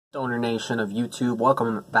Stoner Nation of YouTube,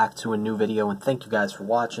 welcome back to a new video, and thank you guys for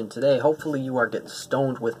watching. Today, hopefully you are getting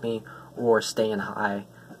stoned with me or staying high,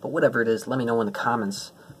 but whatever it is, let me know in the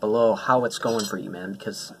comments below how it's going for you, man,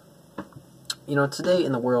 because, you know, today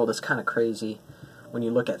in the world is kind of crazy when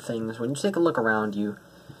you look at things. When you take a look around you,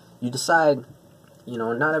 you decide, you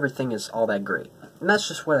know, not everything is all that great. And that's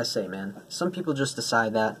just what I say, man. Some people just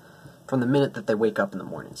decide that from the minute that they wake up in the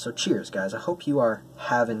morning. So cheers, guys. I hope you are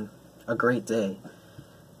having a great day.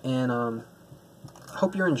 And, I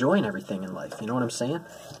hope you're enjoying everything in life, you know what I'm saying?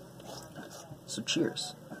 So,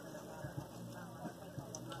 cheers.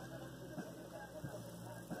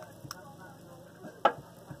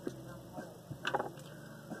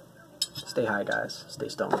 Stay high, guys. Stay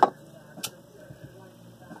stoned.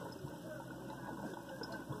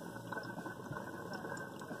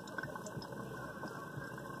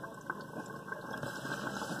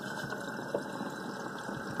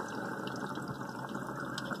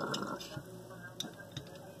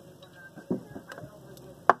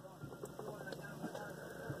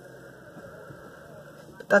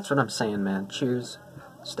 That's what I'm saying, man. Cheers.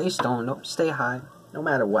 Stay stoned. Stay high. No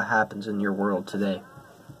matter what happens in your world today.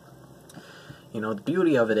 You know, the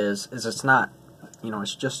beauty of it is it's not, you know,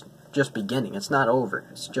 it's just beginning. It's not over.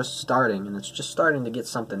 It's just starting, and it's just starting to get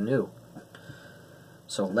something new.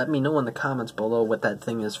 So let me know in the comments below what that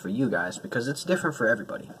thing is for you guys, because it's different for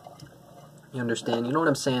everybody. You understand? You know what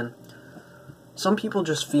I'm saying? Some people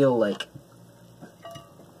just feel like,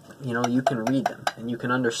 you know, you can read them, and you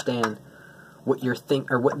can understand what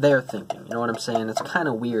what they're thinking. You know what I'm saying? It's kind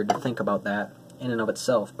of weird to think about that in and of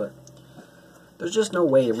itself, but there's just no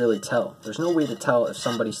way to really tell. There's no way to tell if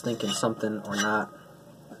somebody's thinking something or not.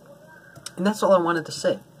 And that's all I wanted to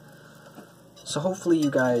say. So hopefully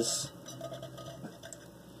you guys,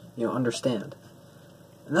 you know, understand.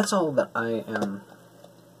 And that's all that I am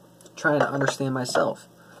trying to understand myself.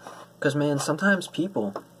 Because, man, sometimes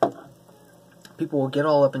people will get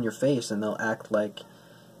all up in your face and they'll act like,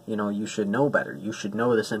 you know, you should know better. You should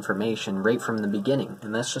know this information right from the beginning.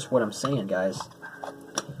 And that's just what I'm saying, guys.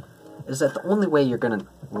 Is that the only way you're going to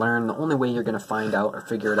learn, the only way you're going to find out or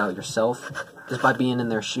figure it out yourself is by being in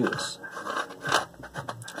their shoes.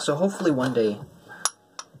 So hopefully one day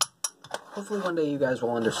you guys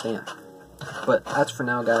will understand. But that's for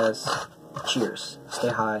now, guys. Cheers. Stay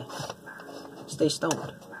high. Stay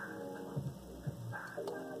stoned.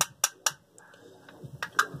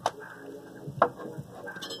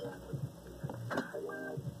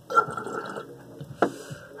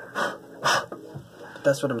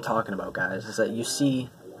 That's what I'm talking about, guys, is that you see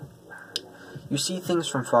things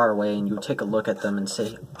from far away and you take a look at them and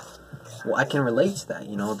say, well, I can relate to that,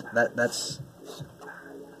 you know, that's,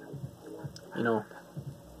 you know,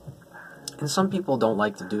 and some people don't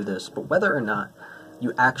like to do this, but whether or not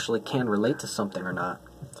you actually can relate to something or not,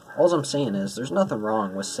 all I'm saying is, there's nothing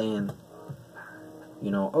wrong with saying, you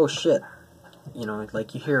know, oh shit, you know,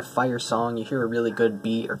 like you hear a fire song, you hear a really good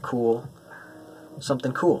beat or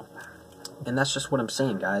something cool. And that's just what I'm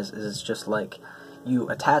saying, guys, is it's just like you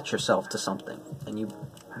attach yourself to something and you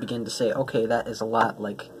begin to say, okay, that is a lot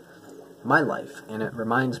like my life, and it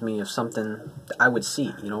reminds me of something that I would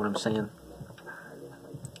see, you know what I'm saying?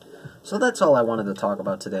 So that's all I wanted to talk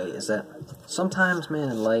about today, is that sometimes, man,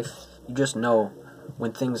 in life, you just know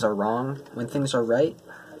when things are wrong, when things are right,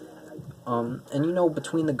 and you know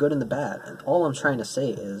between the good and the bad. And all I'm trying to say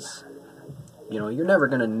is, you know, you're never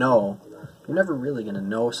really going to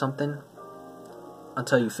know something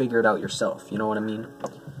until you figure it out yourself, you know what I mean?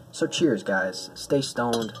 So cheers, guys. Stay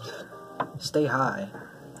stoned, stay high,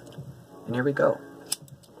 and here we go.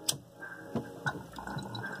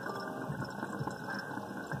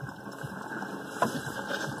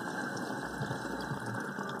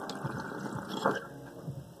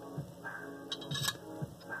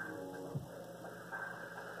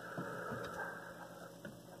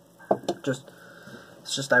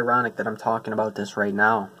 It's just ironic that I'm talking about this right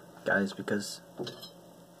now, guys, because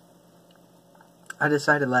I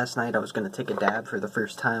decided last night I was going to take a dab for the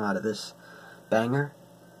first time out of this banger.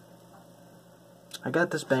 I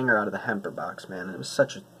got this banger out of the hemper box, man, and it was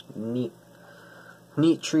such a neat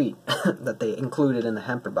treat that they included in the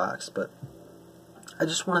hemper box. But I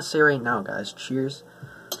just want to say right now, guys, cheers.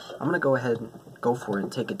 I'm going to go ahead and go for it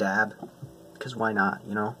and take a dab, because why not,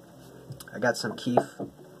 you know? I got some keef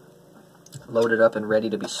loaded up and ready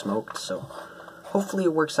to be smoked, so hopefully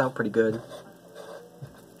it works out pretty good.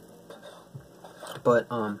 But,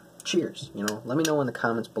 cheers, you know, let me know in the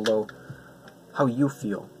comments below how you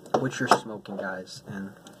feel, what you're smoking, guys,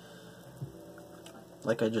 and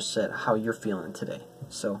like I just said, how you're feeling today.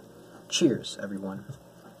 So, cheers, everyone.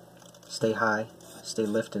 Stay high, stay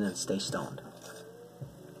lifted, and stay stoned.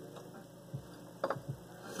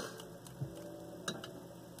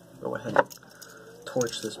 ahead and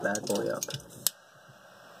torch this bad boy up.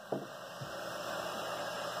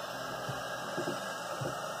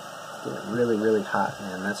 Getting really, really hot,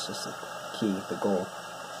 man. That's just the key, the goal.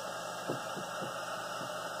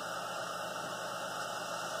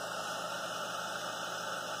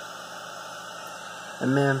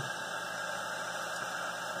 And man,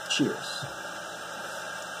 cheers.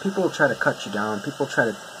 People will try to cut you down. People try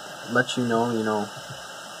to let you know,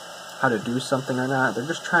 how to do something or not. They're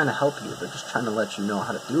just trying to help you. They're just trying to let you know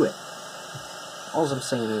how to do it. All I'm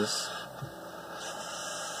saying is,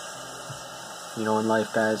 in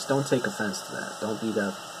life, guys, don't take offense to that. Don't beat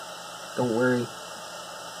up. Don't worry.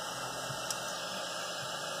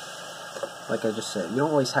 Like I just said, you don't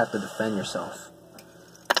always have to defend yourself.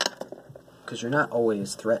 Because you're not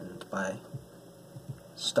always threatened by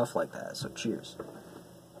stuff like that. So cheers.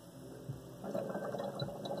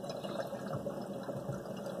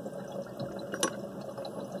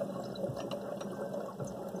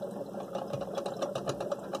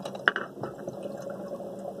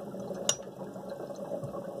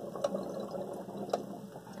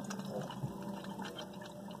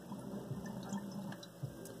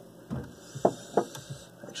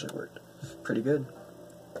 Actually worked pretty good.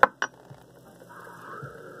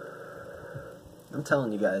 I'm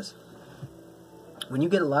telling you guys, when you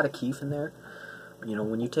get a lot of keef in there,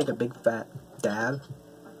 when you take a big fat dab,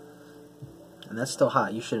 and that's still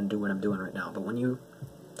hot, you shouldn't do what I'm doing right now, but when you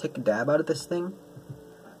take a dab out of this thing,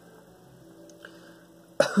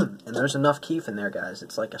 and there's enough keef in there, guys,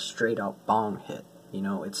 it's like a straight out bong hit,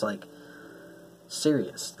 it's like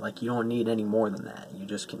serious, like you don't need any more than that, you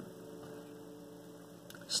just can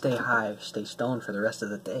stay high, stay stoned for the rest of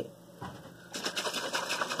the day.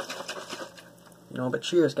 But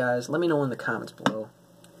cheers, guys. Let me know in the comments below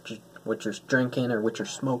what you're drinking or what you're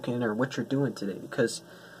smoking or what you're doing today. Because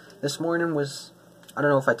this morning was, I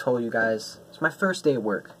don't know if I told you guys, it's my first day of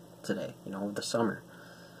work today, of the summer.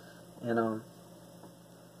 And,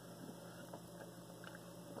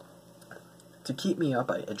 to keep me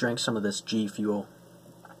up, I drank some of this G Fuel.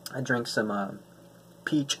 I drank some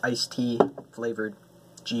peach iced tea flavored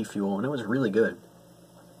G Fuel, and it was really good.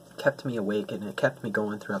 It kept me awake, and it kept me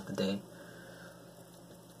going throughout the day.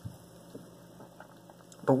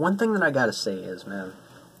 But one thing that I gotta say is, man,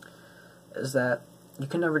 is that you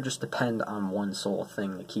can never just depend on one sole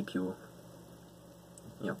thing to keep you,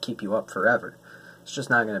 keep you up forever. It's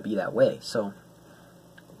just not gonna be that way. So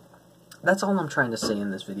that's all I'm trying to say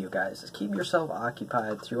in this video, guys, is keep yourself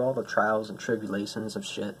occupied through all the trials and tribulations of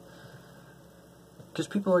shit. Because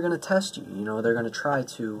people are gonna test you. They're gonna try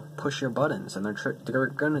to push your buttons, and they're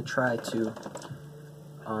gonna try to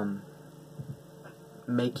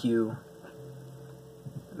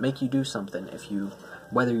make you do something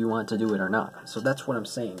whether you want to do it or not. So that's what I'm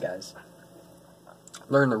saying, guys.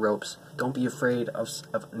 Learn the ropes. Don't be afraid of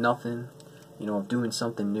nothing, of doing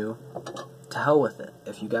something new. To hell with it.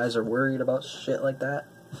 If you guys are worried about shit like that,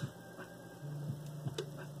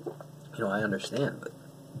 I understand, but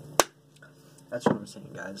that's what I'm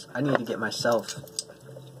saying, guys. I need to get myself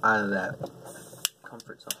out of that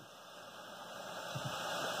comfort zone.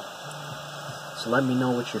 So let me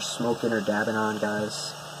know what you're smoking or dabbing on,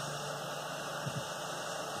 guys.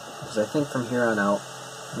 Because I think from here on out,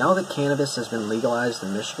 now that cannabis has been legalized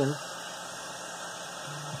in Michigan,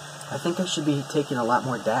 I think I should be taking a lot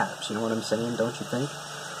more dabs. You know what I'm saying? Don't you think?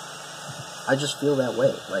 I just feel that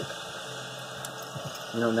way. Like,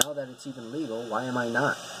 now that it's even legal, why am I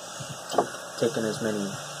not taking as many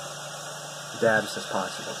dabs as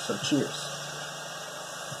possible? So cheers.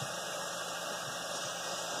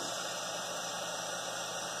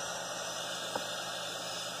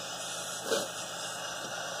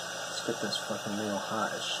 Let's get this fucking nail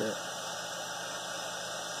hot as shit.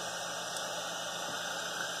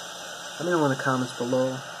 Let me know in the comments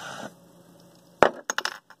below.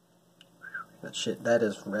 That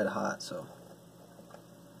is red hot, so.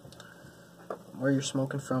 Where you're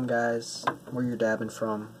smoking from, guys. Where you're dabbing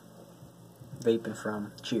from. Vaping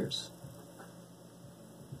from. Cheers.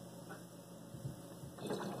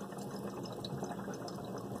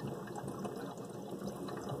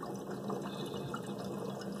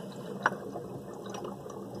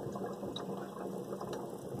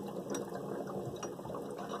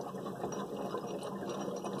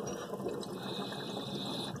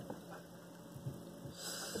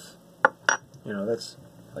 That's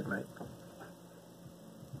like my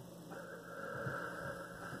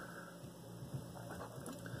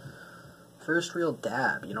first real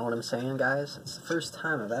dab, you know what I'm saying, guys? It's the first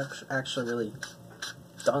time I've actually really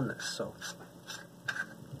done this, so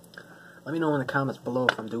let me know in the comments below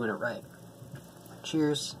if I'm doing it right.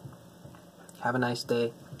 Cheers. Have a nice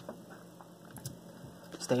day.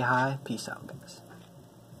 stay high. Peace out, guys.